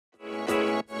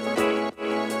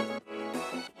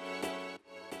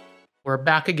We're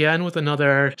back again with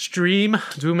another stream,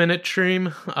 2-minute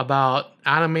stream about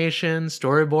animation,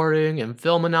 storyboarding, and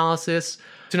film analysis.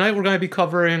 Tonight we're going to be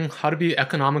covering how to be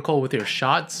economical with your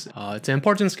shots. It's an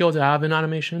important skill to have in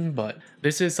animation, but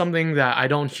this is something that I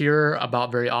don't hear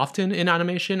about very often in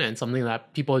animation and something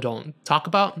that people don't talk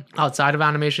about outside of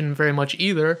animation very much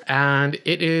either. And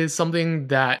it is something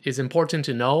that is important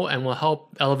to know and will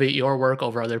help elevate your work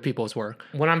over other people's work.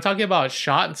 When I'm talking about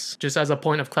shots, just as a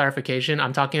point of clarification,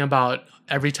 I'm talking about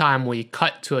every time we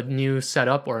cut to a new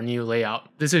setup or a new layout.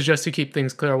 This is just to keep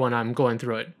things clear when I'm going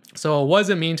through it. So what does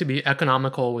it mean to be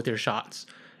economical with your shots?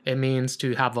 It means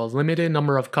to have a limited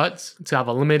number of cuts, to have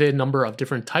a limited number of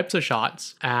different types of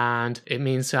shots, and it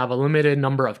means to have a limited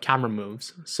number of camera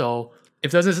moves. So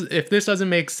if this doesn't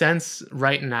make sense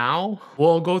right now,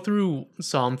 we'll go through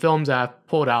some films that I've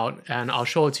pulled out and I'll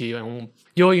show it to you, and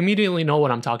you'll immediately know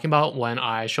what I'm talking about when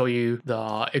I show you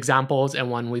the examples and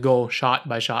when we go shot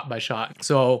by shot by shot.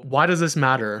 So why does this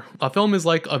matter? A film is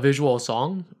like a visual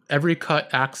song. Every cut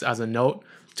acts as a note.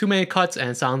 Too many cuts and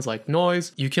it sounds like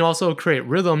noise. You can also create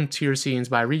rhythm to your scenes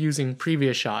by reusing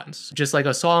previous shots. Just like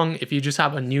a song, if you just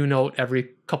have a new note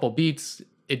every couple beats,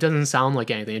 it doesn't sound like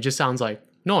anything. It just sounds like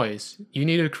noise. You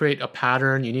need to create a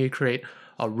pattern, you need to create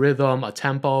a rhythm, a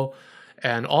tempo,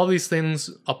 and all these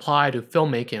things apply to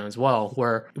filmmaking as well,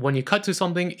 where when you cut to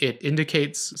something, it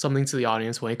indicates something to the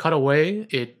audience. When you cut away,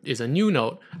 it is a new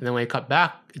note. And then when you cut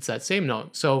back, it's that same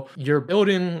note. So you're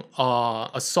building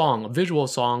a song, a visual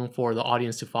song for the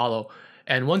audience to follow.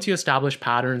 And once you establish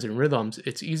patterns and rhythms,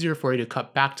 it's easier for you to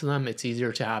cut back to them. It's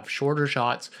easier to have shorter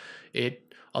shots.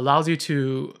 It allows you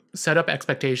to set up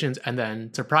expectations and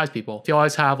then surprise people. If you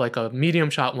always have like a medium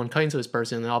shot when cutting to this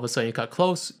person and all of a sudden you cut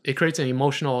close, it creates an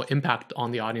emotional impact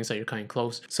on the audience that you're cutting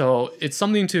close. So it's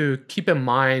something to keep in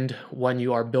mind when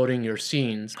you are building your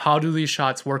scenes. How do these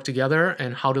shots work together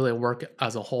and how do they work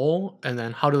as a whole? And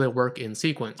then how do they work in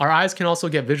sequence? Our eyes can also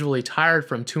get visually tired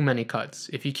from too many cuts.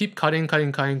 If you keep cutting,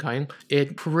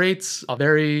 it creates a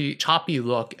very choppy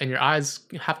look and your eyes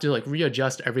have to like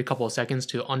readjust every couple of seconds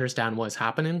to understand what is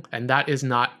happening. And that is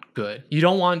not good. You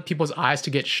don't want people's eyes to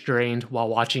get strained while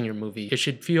watching your movie. It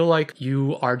should feel like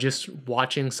you are just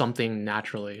watching something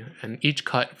naturally and each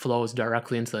cut flows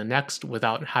directly into the next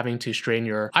without having to strain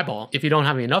your eyeball. If you don't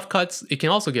have enough cuts, it can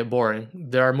also get boring.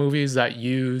 There are movies that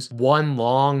use one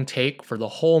long take for the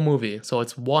whole movie. So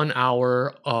it's 1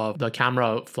 hour of the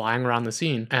camera flying around the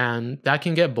scene and that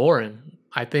can get boring.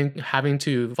 I think having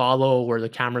to follow where the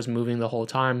camera's moving the whole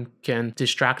time can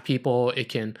distract people. It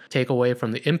can take away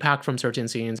from the impact from certain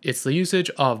scenes. It's the usage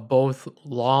of both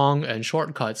long and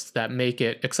short cuts that make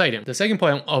it exciting. The second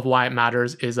point of why it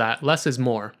matters is that less is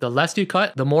more. The less you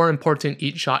cut, the more important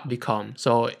each shot becomes.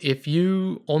 So if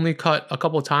you only cut a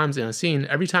couple times in a scene,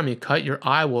 every time you cut, your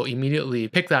eye will immediately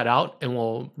pick that out and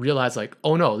will realize like,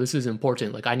 oh no, this is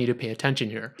important. Like I need to pay attention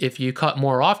here. If you cut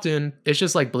more often, it's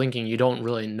just like blinking. You don't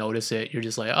really notice it. You're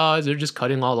just like, oh, they're just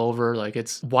cutting all over. Like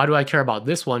it's, why do I care about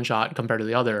this one shot compared to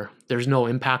the other? There's no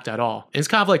impact at all. It's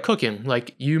kind of like cooking.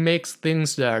 Like you make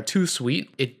things that are too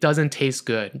sweet, it doesn't taste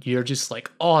good. You're just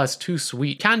like, oh, it's too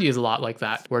sweet. Candy is a lot like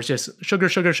that, where it's just sugar,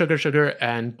 sugar, sugar, sugar.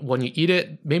 And when you eat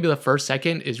it, maybe the first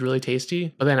second is really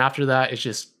tasty, but then after that, it's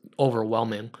just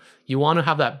overwhelming. You want to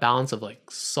have that balance of like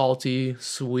salty,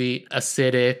 sweet,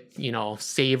 acidic,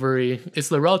 savory. It's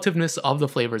the relativeness of the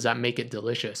flavors that make it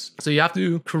delicious. So you have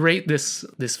to create this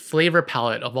flavor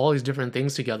palette of all these different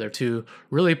things together to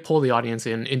really pull the audience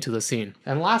into the scene.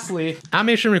 And lastly,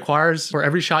 animation requires for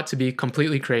every shot to be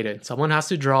completely created. Someone has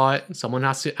to draw it. Someone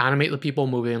has to animate the people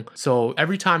moving. So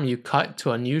every time you cut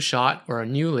to a new shot or a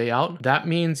new layout, that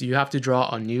means you have to draw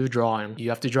a new drawing. You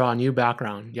have to draw a new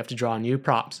background. You have to draw new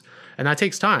props. And that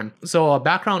takes time. So a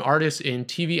background artist in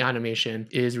TV animation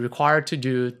is required to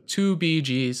do 2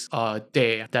 BGs a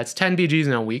day. That's 10 BGs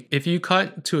in a week. If you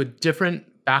cut to a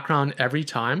different background every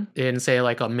time in say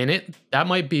like a minute, that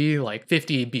might be like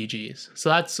 50 BGs. So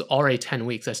that's already 10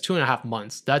 weeks. That's 2.5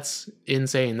 months. That's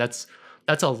insane. That's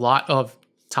a lot of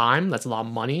time. That's a lot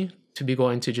of money to be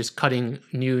going to just cutting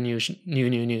new.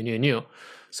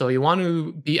 So you want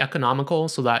to be economical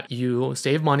so that you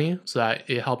save money, so that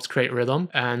it helps create rhythm,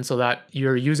 and so that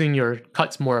you're using your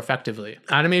cuts more effectively.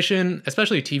 Animation,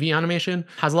 especially TV animation,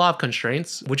 has a lot of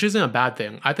constraints, which isn't a bad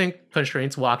thing. I think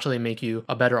constraints will actually make you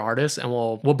a better artist, and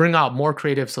will bring out more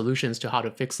creative solutions to how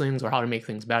to fix things or how to make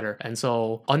things better. And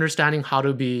so understanding how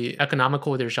to be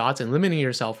economical with your shots and limiting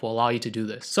yourself will allow you to do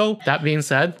this. So that being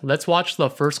said, let's watch the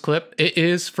first clip. It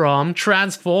is from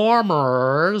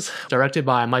Transformers, directed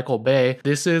by Michael Bay.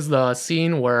 This is the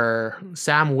scene where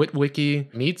Sam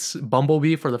Witwicky meets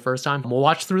Bumblebee for the first time. We'll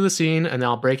watch through the scene and then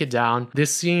I'll break it down.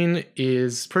 This scene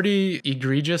is pretty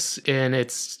egregious in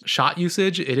its shot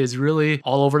usage. It is really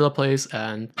all over the place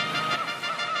and...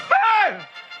 Hey!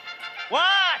 What?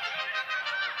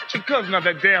 It's your cousin, not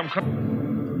that damn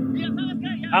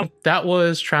That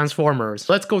was Transformers.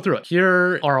 Let's go through it.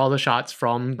 Here are all the shots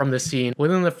from this scene.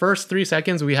 Within the first 3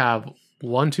 seconds, we have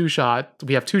two shots.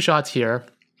 We have two shots here.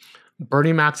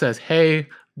 Bernie Mac says, hey.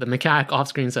 The mechanic off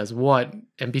screen says what,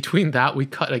 and between that we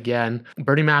cut again.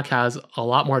 Bernie Mac has a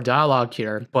lot more dialogue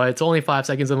here, but it's only 5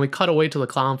 seconds, and we cut away to the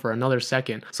clown for another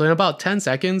second. So in about 10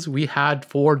 seconds, we had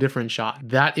 4 different shots.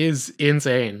 That is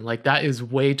insane. Like, that is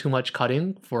way too much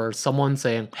cutting for someone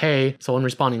saying, hey, someone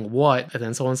responding what, and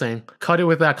then someone saying, cut it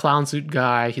with that clown suit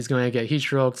guy, he's going to get heat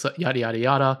strokes, yada, yada,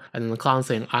 yada. And then the clown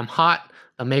saying, I'm hot.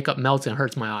 The makeup melts and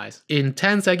hurts my eyes. In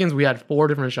 10 seconds, we had 4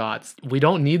 different shots. We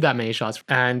don't need that many shots,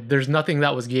 and there's nothing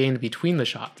that was gained between the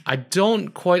shots. I don't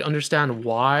quite understand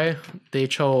why they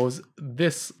chose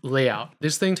this layout.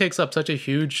 This thing takes up such a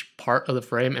huge part of the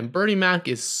frame, and Bernie Mac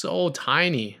is so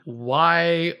tiny.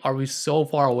 Why are we so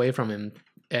far away from him?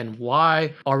 And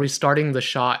why are we starting the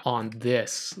shot on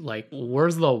this? Like,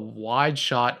 where's the wide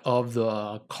shot of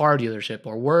the car dealership?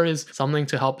 Or where is something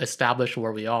to help establish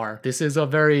where we are? This is a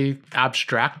very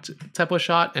abstract type of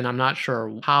shot, and I'm not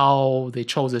sure how they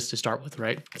chose this to start with,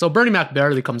 right? So Bernie Mac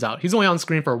barely comes out. He's only on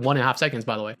screen for 1.5 seconds,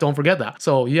 by the way. Don't forget that.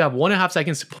 So you have 1.5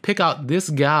 seconds to pick out this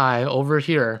guy over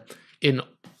here in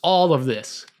all of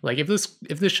this. Like, if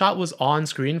this shot was on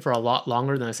screen for a lot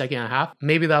longer than 1.5 seconds,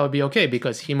 maybe that would be okay,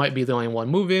 because he might be the only one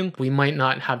moving. We might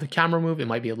not have the camera move. It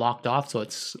might be locked off, so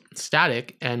it's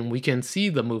static, and we can see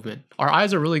the movement. Our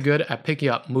eyes are really good at picking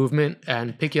up movement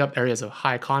and picking up areas of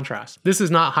high contrast. This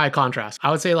is not high contrast. I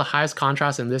would say the highest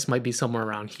contrast in this might be somewhere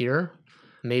around here,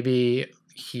 maybe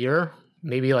here,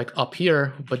 maybe like up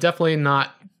here, but definitely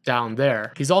not down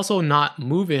there. He's also not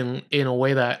moving in a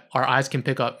way that our eyes can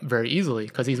pick up very easily,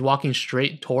 because he's walking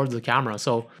straight towards the camera.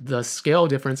 So the scale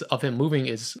difference of him moving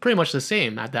is pretty much the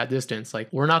same at that distance. Like,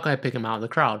 we're not going to pick him out of the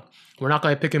crowd. We're not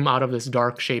going to pick him out of this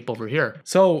dark shape over here.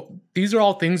 So these are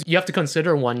all things you have to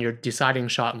consider when you're deciding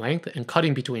shot length and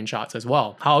cutting between shots as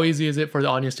well. How easy is it for the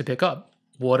audience to pick up?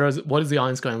 What is the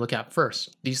audience going to look at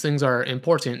first? These things are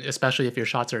important, especially if your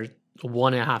shots are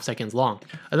 1.5 seconds long.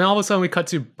 And then all of a sudden we cut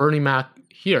to Bernie Mac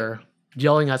here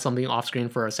yelling at something off screen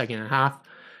for 1.5 seconds.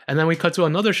 And then we cut to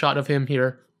another shot of him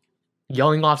here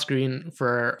yelling off screen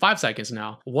for 5 seconds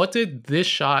now. What did this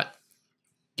shot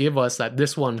give us that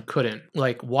this one couldn't?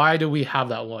 Like, why do we have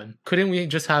that one? Couldn't we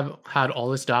just have had all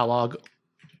this dialogue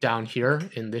down here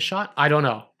in this shot? I don't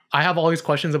know. I have all these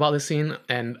questions about this scene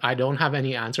and I don't have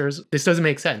any answers. This doesn't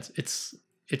make sense.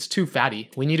 It's too fatty.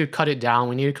 We need to cut it down.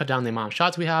 We need to cut down the amount of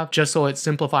shots we have just so it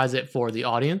simplifies it for the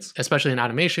audience. Especially in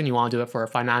animation, you want to do it for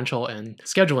financial and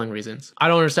scheduling reasons. I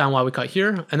don't understand why we cut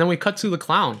here. And then we cut to the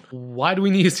clown. Why do we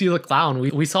need to see the clown?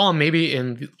 We saw him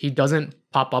maybe he doesn't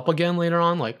pop up again later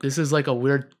on. Like, this is like a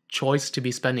weird choice to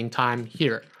be spending time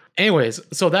here. Anyways,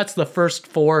 so that's the first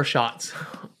 4 shots.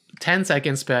 10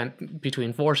 seconds spent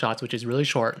between 4 shots, which is really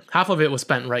short. Half of it was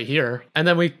spent right here. And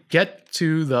then we get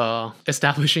to the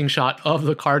establishing shot of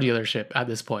the car dealership at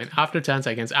this point. After 10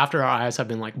 seconds, after our eyes have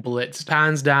been like blitzed,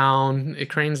 pans down, it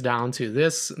cranes down to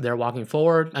this, they're walking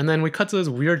forward. And then we cut to this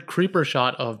weird creeper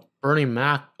shot of Bernie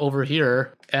Mac over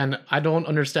here. And I don't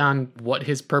understand what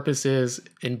his purpose is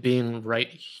in being right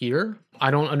here.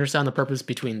 I don't understand the purpose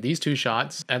between these 2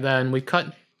 shots. And then we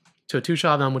cut to a 2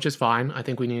 shot of them, which is fine. I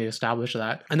think we need to establish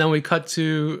that. And then we cut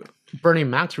to Bernie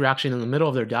Mac's reaction in the middle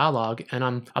of their dialogue, and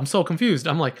I'm so confused.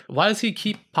 I'm like, why does he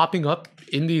keep popping up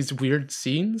in these weird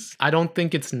scenes? I don't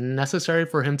think it's necessary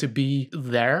for him to be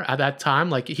there at that time.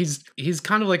 Like, he's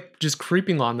kind of like just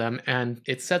creeping on them, and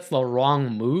it sets the wrong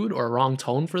mood or wrong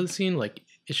tone for the scene. Like,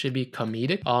 it should be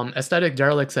comedic. Aesthetic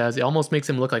Derelict says it almost makes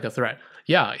him look like a threat.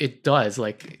 Yeah, it does.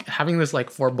 Like, having this like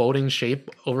foreboding shape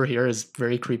over here is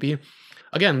very creepy.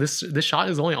 Again, this shot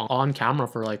is only on camera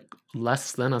for like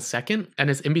less than a second, and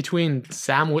it's in between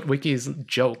Sam Witwicky's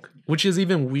joke, which is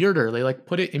even weirder. They like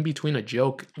put it in between a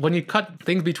joke. When you cut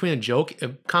things between a joke,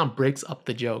 it kind of breaks up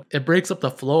the joke. It breaks up the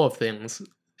flow of things.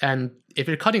 And if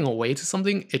you're cutting away to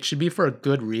something, it should be for a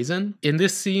good reason. In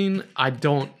this scene, I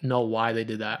don't know why they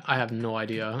did that. I have no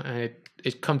idea, and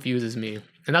it confuses me.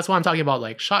 And that's why I'm talking about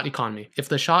like shot economy. If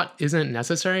the shot isn't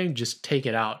necessary, just take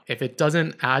it out. If it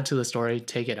doesn't add to the story,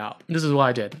 take it out. This is what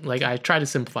I did. Like I tried to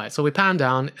simplify it. So we pan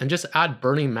down and just add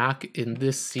Bernie Mac in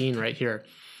this scene right here.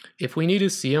 If we need to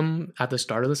see him at the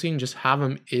start of the scene, just have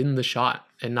him in the shot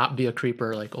and not be a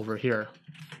creeper like over here.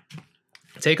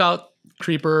 Take out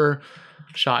creeper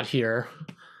shot here.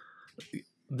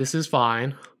 This is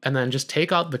fine. And then just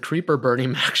take out the creeper Bernie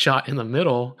Mac shot in the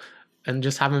middle and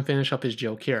just have him finish up his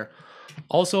joke here.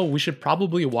 Also, we should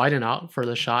probably widen out for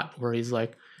the shot where he's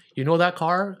like, you know that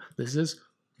car? This is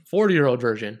 40-year-old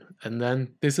version. And then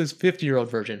this is 50-year-old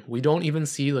version. We don't even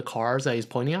see the cars that he's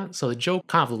pointing at. So the joke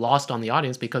kind of lost on the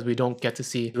audience because we don't get to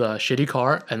see the shitty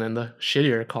car and then the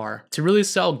shittier car. To really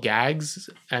sell gags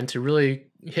and to really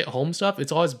hit home stuff,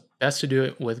 it's always best to do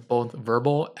it with both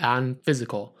verbal and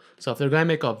physical. So if they're going to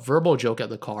make a verbal joke at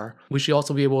the car, we should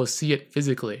also be able to see it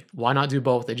physically. Why not do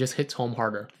both? It just hits home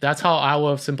harder. That's how I would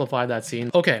have simplified that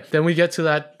scene. Okay, then we get to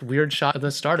that weird shot at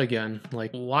the start again. Like,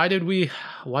 why do we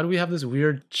have this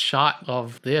weird shot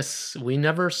of this? We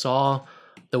never saw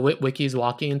the Witwickies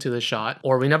walking into the shot,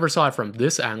 or we never saw it from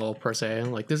this angle per se.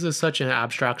 Like, this is such an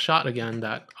abstract shot again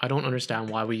that I don't understand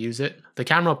why we use it. The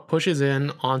camera pushes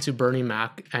in onto Bernie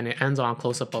Mac and it ends on a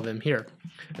close-up of him here.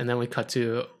 And then we cut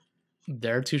to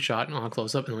their two shot on a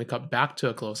close-up, and we cut back to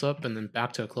a close-up and then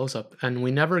back to a close-up, and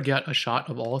we never get a shot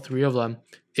of all three of them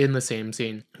in the same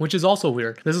scene, which is also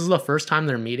weird. This is the first time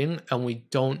they're meeting and we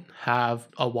don't have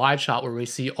a wide shot where we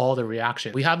see all the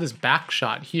reaction. We have this back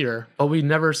shot here, but we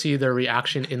never see their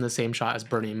reaction in the same shot as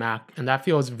Bernie Mac, and that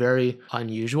feels very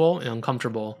unusual and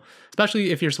uncomfortable,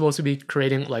 especially if you're supposed to be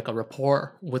creating like a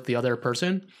rapport with the other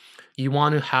person. You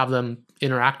want to have them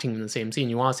interacting in the same scene.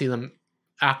 You want to see them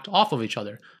act off of each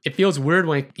other. It feels weird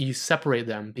when you separate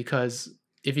them, because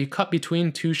if you cut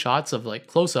between two shots of like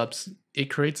close-ups, it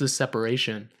creates this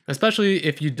separation, especially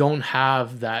if you don't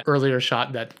have that earlier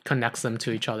shot that connects them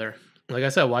to each other. Like I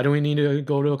said, why do we need to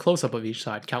go to a close-up of each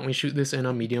side? Can't we shoot this in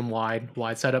a medium wide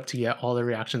setup to get all the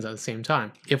reactions at the same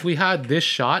time? If we had this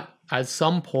shot at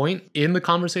some point in the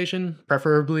conversation,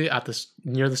 preferably at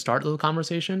near the start of the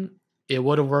conversation, it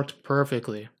would have worked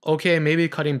perfectly. Okay, maybe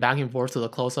cutting back and forth to the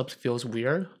close-ups feels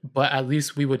weird, but at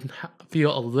least we would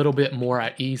feel a little bit more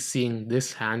at ease seeing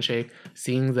this handshake,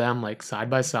 seeing them like side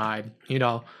by side. You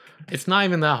know, it's not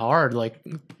even that hard. Like,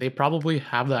 they probably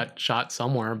have that shot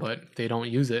somewhere, but they don't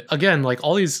use it. Again, like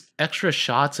all these extra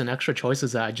shots and extra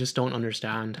choices that I just don't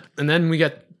understand. And then we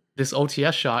get this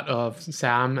OTS shot of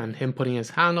Sam and him putting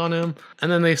his hand on him,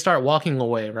 and then they start walking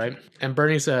away, right? And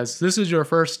Bernie says, "This is your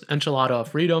first enchilada of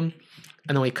freedom."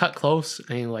 And then we cut close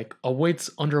and he like awaits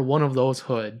under one of those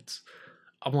hoods.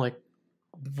 I'm like,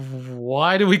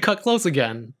 why did we cut close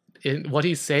again? What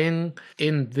he's saying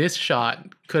in this shot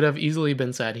could have easily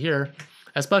been said here,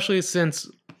 especially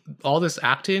since all this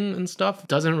acting and stuff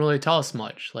doesn't really tell us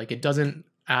much. Like, it doesn't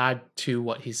add to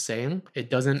what he's saying.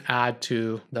 It doesn't add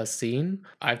to the scene.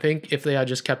 I think if they had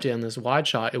just kept it in this wide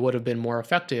shot, it would have been more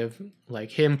effective.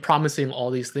 Like him promising all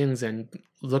these things, and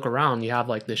look around, you have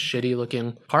like this shitty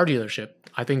looking car dealership.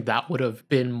 I think that would have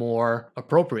been more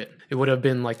appropriate. It would have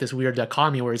been like this weird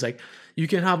dichotomy where he's like, you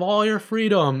can have all your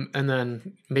freedom. And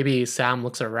then maybe Sam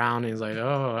looks around and he's like,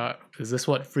 oh, is this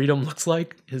what freedom looks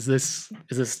like? Is this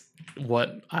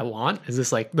what I want? Is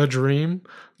this like the dream?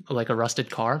 Like a rusted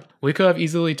car? We could have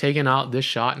easily taken out this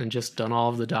shot and just done all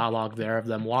of the dialogue there of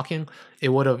them walking. It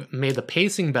would have made the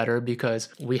pacing better because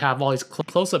we have all these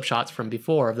close-up shots from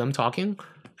before of them talking.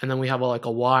 And then we have like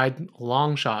a wide,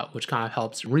 long shot, which kind of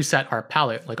helps reset our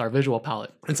palate, like our visual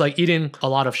palate. It's like eating a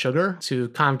lot of sugar to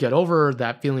kind of get over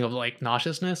that feeling of like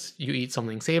nauseousness. You eat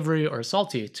something savory or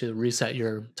salty to reset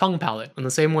your tongue palate. In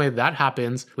the same way that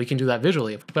happens, we can do that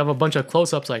visually. We have a bunch of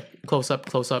close-ups, like close-up,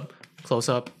 close-up,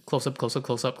 close-up, close-up, close-up,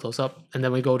 close-up, close-up. And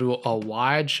then we go to a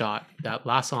wide shot that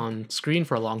lasts on screen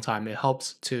for a long time. It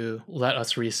helps to let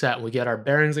us reset. We get our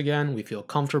bearings again. We feel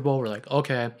comfortable. We're like,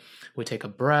 okay, we take a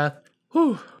breath.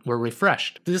 Whew, we're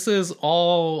refreshed. This is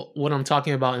all what I'm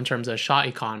talking about in terms of shot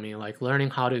economy, like learning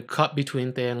how to cut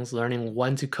between things, learning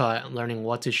when to cut, learning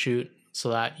what to shoot so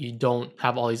that you don't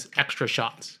have all these extra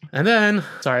shots. And then,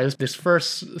 sorry, this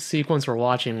first sequence we're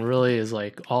watching really is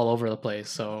like all over the place.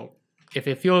 So if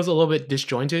it feels a little bit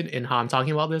disjointed in how I'm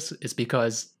talking about this, it's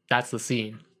because that's the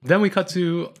scene. Then we cut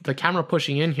to the camera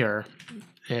pushing in here.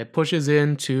 It pushes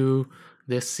into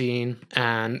this scene,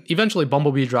 and eventually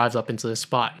Bumblebee drives up into this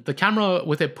spot. The camera,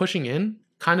 with it pushing in,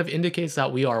 kind of indicates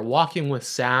that we are walking with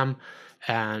Sam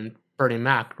and Bernie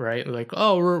Mac, right? Like,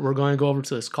 oh, we're going to go over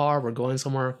to this car, we're going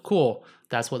somewhere, cool.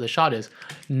 That's what the shot is.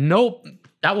 Nope,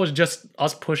 That was just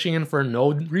us pushing in for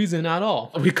no reason at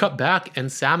all. We cut back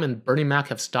and Sam and Bernie Mac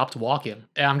have stopped walking.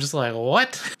 And I'm just like,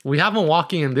 what? We have them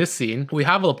walking in this scene. We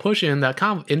have a push in that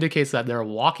kind of indicates that they're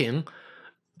walking.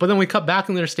 But then we cut back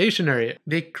and they're stationary.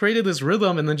 They created this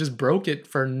rhythm and then just broke it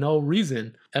for no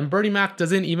reason. And Bernie Mac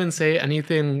doesn't even say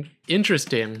anything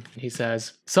interesting. He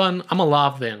says, son, I'm a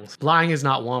lot of things. Lying is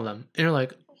not one of them. And you're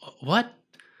like, what?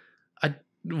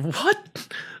 What?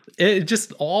 It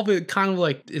just, all of it kind of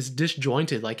like is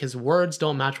disjointed. Like his words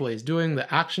don't match what he's doing.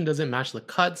 The action doesn't match the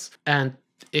cuts. And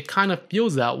it kind of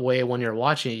feels that way when you're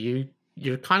watching it.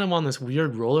 You're kind of on this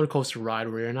weird roller coaster ride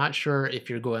where you're not sure if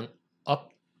you're going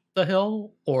up the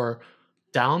hill or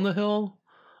down the hill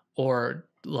or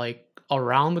like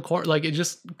around the corner. Like it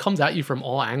just comes at you from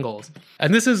all angles.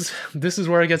 And this is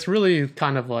where it gets really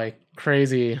kind of like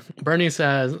crazy. Bernie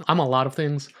says, I'm a lot of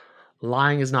things.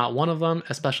 Lying is not one of them,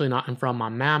 especially not in front of my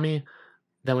mammy.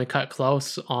 Then we cut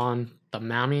close on the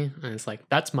mammy, and it's like,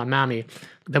 that's my mammy.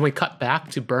 Then we cut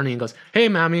back to Bernie and goes, hey,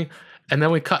 mammy. And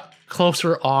then we cut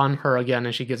closer on her again,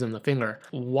 and she gives him the finger.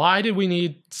 Why did we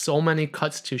need so many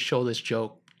cuts to show this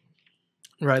joke?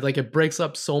 Right, like it breaks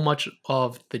up so much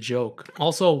of the joke.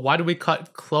 Also, why do we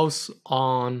cut close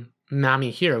on mammy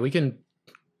here? We can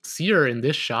see her in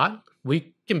this shot.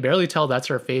 We can barely tell that's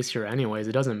her face here anyways.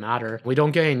 It doesn't matter. We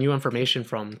don't get any new information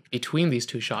from between these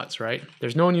two shots, right?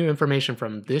 There's no new information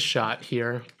from this shot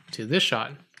here to this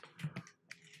shot.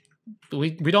 We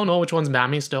don't know which one's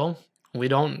mammy still. We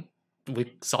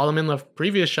saw them in the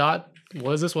previous shot.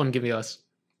 What is this one giving us?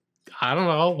 I don't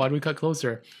know. Why do we cut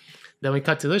closer? Then we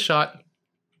cut to this shot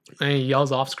and he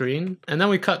yells off screen. And then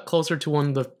we cut closer to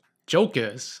when the joke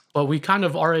is. But we kind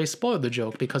of already spoiled the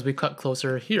joke because we cut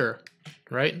closer here,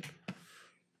 right?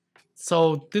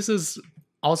 So this is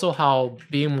also how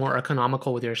being more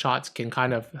economical with your shots can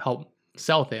kind of help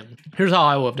sell things. Here's how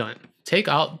I would have done it. Take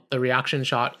out the reaction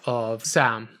shot of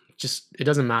Sam. Just, it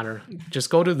doesn't matter. Just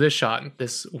go to this shot,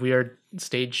 this weird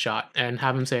stage shot, and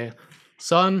have him say,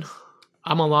 son,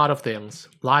 I'm a lot of things.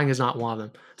 Lying is not one of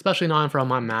them, especially not in front of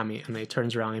my mammy. And then he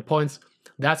turns around and he points,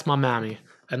 that's my mammy.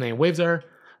 And then he waves at her,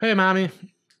 hey, mammy.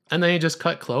 And then he just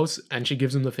cut close and she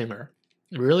gives him the finger.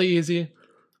 Really easy,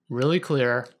 really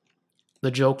clear. The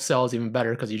joke sells even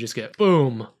better because you just get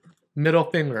boom, middle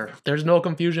finger. There's no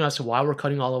confusion as to why we're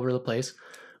cutting all over the place.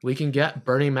 We can get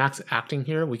Bernie Mac's acting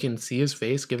here. We can see his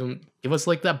face, give us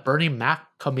like that Bernie Mac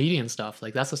comedian stuff.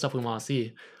 Like that's the stuff we want to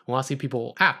see. We want to see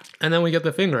people act. And then we get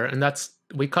the finger, and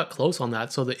we cut close on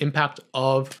that. So the impact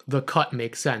of the cut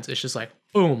makes sense. It's just like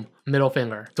boom, middle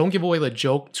finger. Don't give away the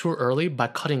joke too early by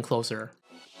cutting closer.